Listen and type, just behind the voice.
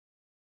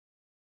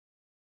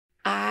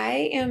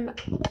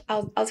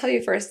I'll tell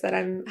you first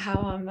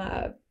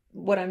that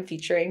what I'm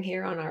featuring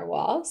here on our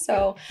wall.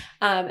 So,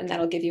 and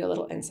that'll give you a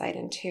little insight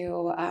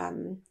into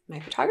my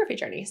photography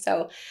journey.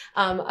 So,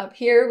 up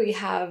here we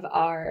have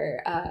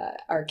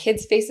our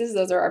kids' faces.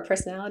 Those are our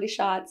personality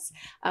shots.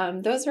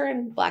 Those are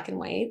in black and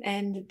white,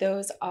 and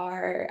those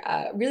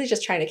are really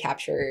just trying to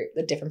capture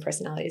the different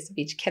personalities of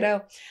each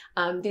kiddo.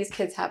 These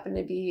kids happen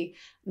to be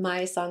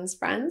my son's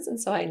friends, and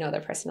so I know their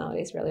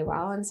personalities really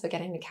well. And so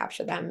getting to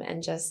capture them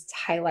and just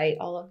highlight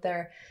all of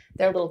their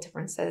little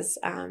differences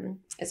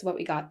is what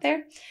we got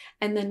there.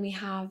 And then we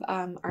have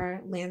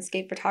our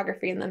landscape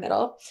photography in the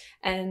middle.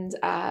 And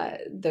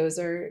those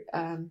are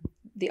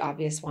the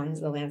obvious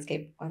ones, the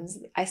landscape ones.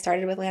 I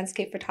started with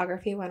landscape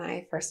photography when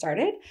I first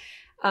started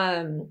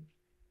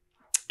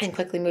and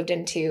quickly moved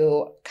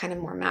into kind of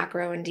more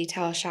macro and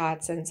detail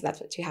shots. And so that's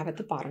what you have at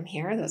the bottom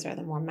here. Those are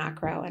the more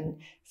macro and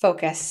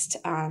focused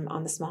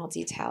on the small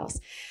details.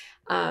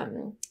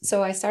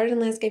 So I started in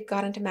landscape,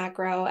 got into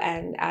macro,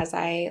 and as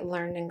I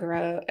learned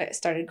and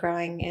started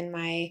growing in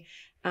my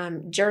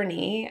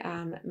journey,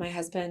 my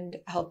husband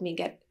helped me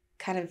get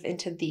kind of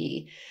into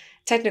the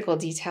technical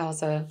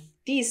details of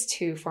these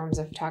two forms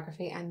of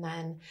photography. And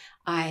then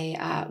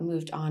I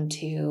moved on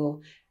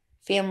to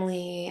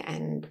family,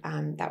 and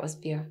that was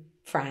via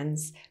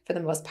friends for the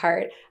most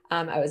part.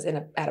 I was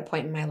at a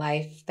point in my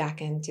life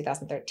back in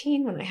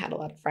 2013 when I had a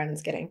lot of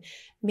friends getting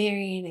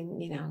married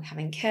and,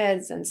 having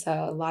kids. And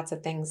so lots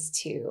of things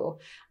to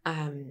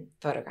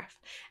photograph.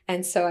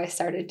 And so I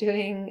started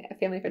doing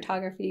family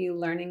photography,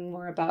 learning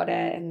more about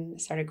it, and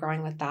started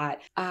growing with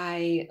that.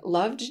 I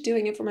loved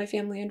doing it for my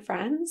family and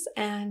friends.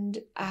 And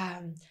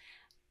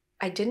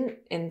I didn't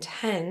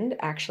intend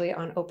actually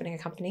on opening a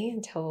company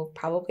until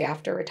probably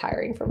after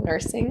retiring from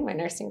nursing. My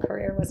nursing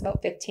career was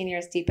about 15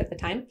 years deep at the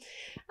time.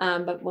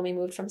 But when we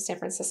moved from San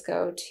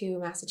Francisco to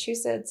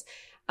Massachusetts,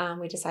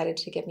 we decided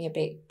to give me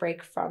a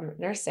break from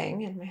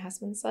nursing. And my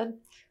husband said,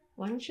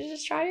 why don't you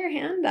just try your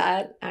hand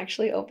at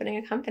actually opening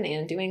a company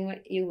and doing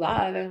what you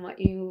love and what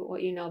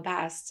you know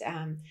best,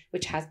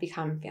 which has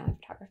become family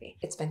photography.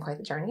 It's been quite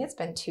the journey. It's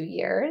been 2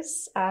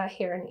 years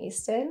here in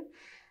Easton.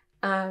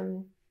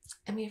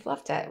 And we've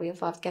loved it.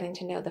 We've loved getting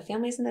to know the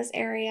families in this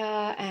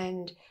area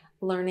and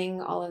learning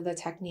all of the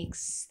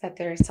techniques that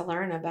there is to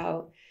learn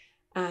about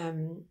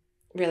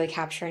really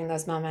capturing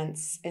those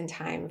moments in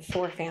time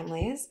for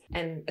families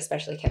and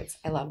especially kids.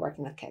 I love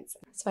working with kids.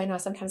 So I know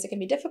sometimes it can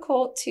be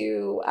difficult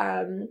to,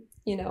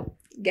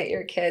 get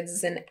your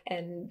kids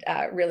and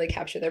really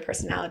capture their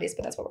personalities,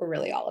 but that's what we're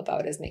really all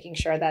about, is making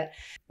sure that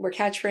we're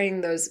capturing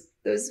those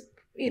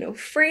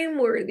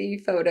frame-worthy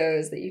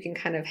photos that you can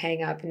kind of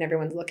hang up and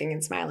everyone's looking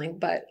and smiling.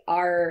 But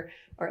or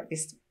at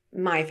least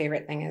my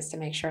favorite thing is to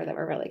make sure that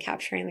we're really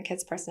capturing the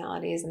kids'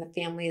 personalities and the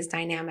family's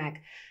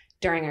dynamic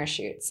during our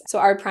shoots. So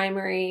our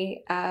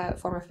primary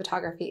form of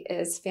photography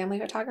is family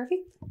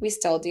photography. We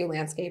still do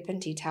landscape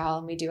and detail,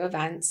 and we do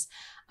events.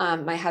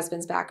 My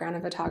husband's background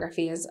in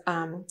photography is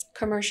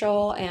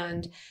commercial,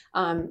 and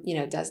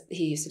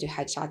he used to do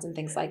headshots and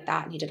things like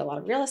that, and he did a lot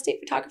of real estate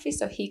photography.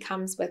 So he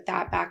comes with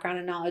that background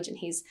and knowledge, and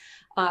he's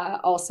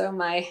also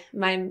my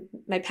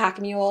pack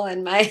mule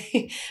and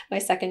my my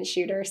second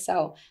shooter.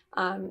 So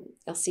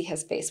you'll see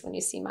his face when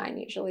you see mine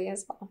usually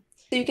as well.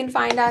 So you can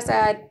find us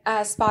at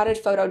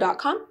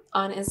spottedphoto.com.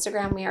 On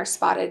Instagram, we are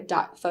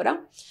spotted.photo.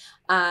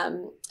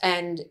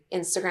 And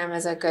Instagram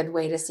is a good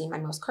way to see my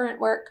most current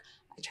work.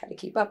 I try to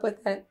keep up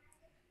with it.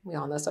 We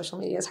all know social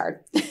media is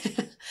hard.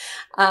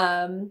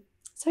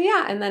 So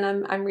yeah, and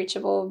then I'm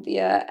reachable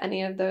via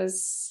any of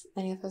those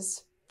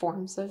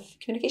forms of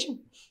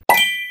communication.